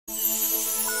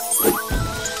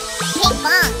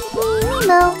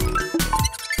Ninimo.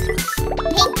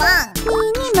 Pinkfong.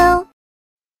 Ninimo.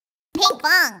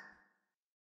 Pinkfong.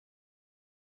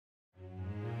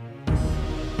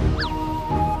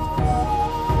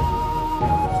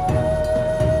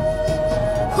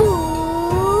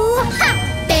 Hoo-ha!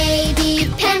 Baby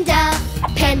panda,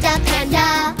 panda, panda.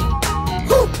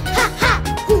 Hoo-ha-ha,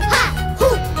 hoo-ha,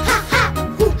 hoo-ha-ha,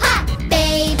 hoo-ha.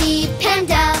 Baby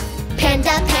panda,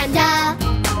 panda, panda.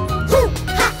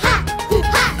 Hoo-ha-ha,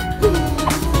 hoo-ha,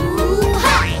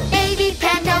 hoo-ha. Baby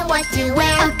panda, what do you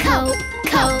wear? A coat,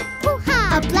 coat. Hoo-ha!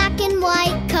 A black and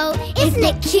white coat. Isn't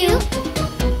it cute?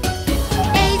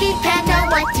 Baby panda,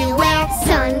 what do you wear?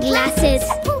 Sunglasses.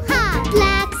 Hoo-ha!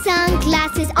 Black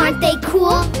sunglasses, aren't they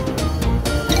cool?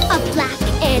 A black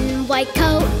and white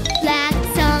coat, black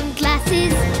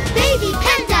sunglasses. Baby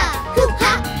panda,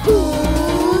 hoo-ha,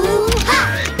 hoo-ha.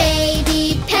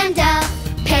 Baby panda,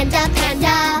 panda,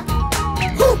 panda.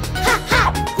 Hoo-ha-ha,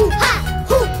 hoo-ha,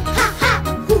 hoo-ha-ha,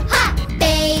 hoo-ha.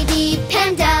 Baby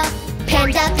panda,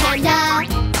 panda, panda.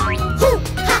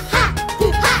 Hoo-ha-ha,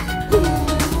 hoo-ha,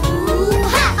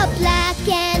 hoo-ha. A black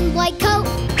and white coat,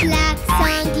 black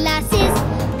sunglasses.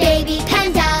 Baby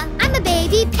panda, I'm a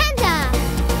baby panda.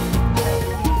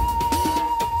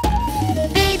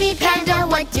 Baby panda,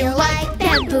 what do you like?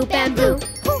 Bamboo, bamboo.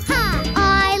 Hoo-ha!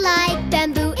 I like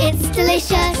bamboo, it's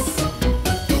delicious.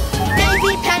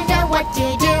 Baby panda, what do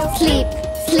you do? Sleep,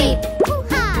 sleep.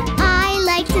 Hoo-ha! I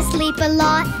like to sleep a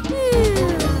lot.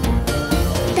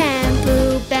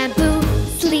 Bamboo, bamboo,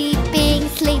 sleeping,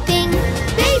 sleeping.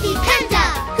 Baby panda,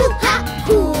 hoo-ha,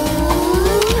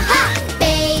 hoo-ha.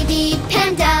 Baby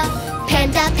panda,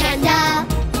 panda, panda.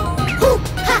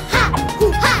 Hoo-ha-ha,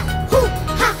 hoo-ha,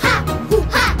 hoo-ha-ha,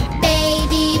 hoo-ha.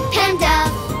 Baby panda,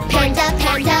 panda,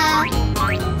 panda.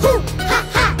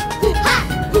 Hoo-ha-ha, hoo-ha,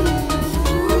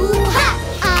 hoo-ha.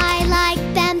 I like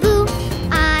bamboo,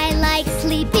 I like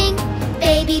sleeping.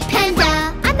 Baby panda,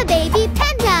 I'm a baby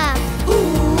panda.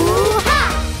 Hoo-ha!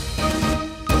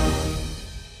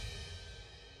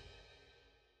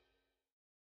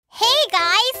 Hey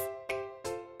guys!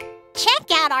 Check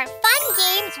out our fun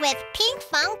games with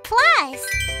Pinkfong Plus.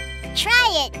 Try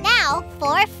it now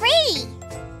for free.